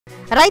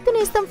రైతు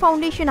నేస్తం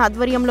ఫౌండేషన్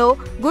ఆధ్వర్యంలో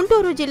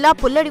గుంటూరు జిల్లా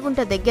పుల్లడిగుంట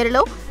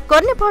దగ్గరలో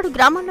కొర్నపాడు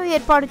గ్రామంలో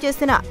ఏర్పాటు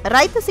చేసిన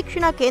రైతు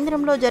శిక్షణ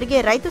కేంద్రంలో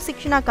జరిగే రైతు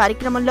శిక్షణ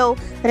కార్యక్రమంలో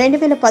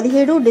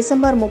 2017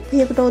 డిసెంబర్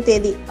 31వ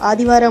తేదీ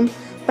ఆదివారం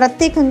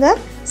ప్రత్యేకంగా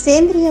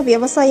సేంద్రియ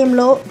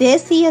వ్యవసాయంలో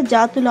దేశీయ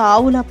జాతుల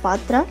ఆవుల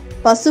పాత్ర,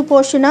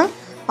 పశుపోషణ,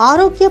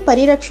 ఆరోగ్య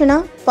పరిరక్షణ,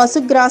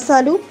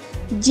 పశుగ్రాసాలు,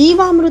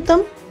 జీవామృతం,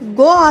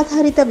 గో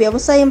ఆధారిత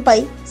వ్యవసాయంపై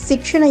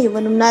శిక్షణ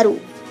ఇవ్వనున్నారు.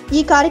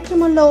 ఈ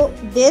కార్యక్రమంలో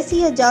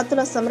దేశీయ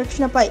జాతుల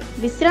సంరక్షణపై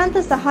విశ్రాంత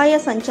సహాయ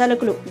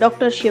సంచాలకులు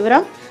డాక్టర్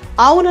శివరాం,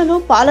 ఆవులలో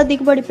పాల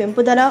దిగుబడి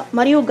పెంపుదల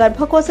మరియు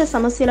గర్భకోశ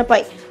సమస్యలపై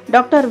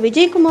డాక్టర్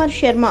విజయ్ కుమార్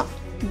శర్మ,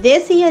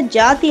 దేశీయ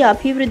జాతి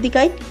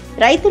అభివృద్ధికై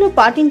రైతులు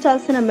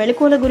పాటించాల్సిన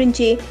మెళకువల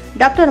గురించి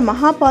డాక్టర్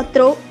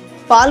మహాపాత్రో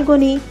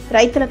పాల్గొని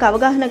రైతులకు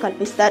అవగాహన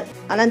కల్పిస్తారు.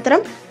 అనంతరం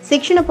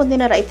శిక్షణ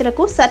పొందిన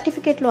రైతులకు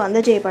సర్టిఫికెట్లు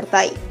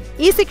అందజేయబడతాయి.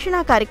 ఈ శిక్షణ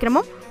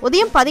కార్యక్రమం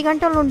ఉదయం 10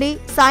 గంటల నుండి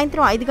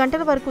సాయంత్రం 5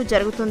 గంటల వరకు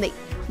జరుగుతుంది.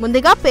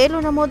 ముందుగా పేర్లు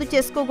నమోదు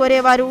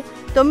చేసుకోగోరేవారు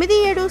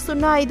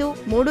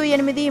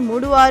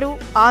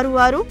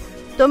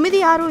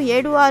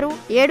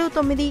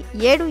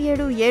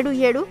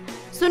 9753836666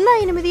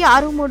 9676797777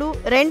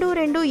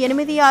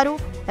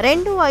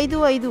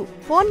 086322862555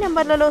 ఫోన్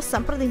నంబర్లలో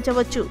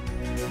సంప్రదించవచ్చు.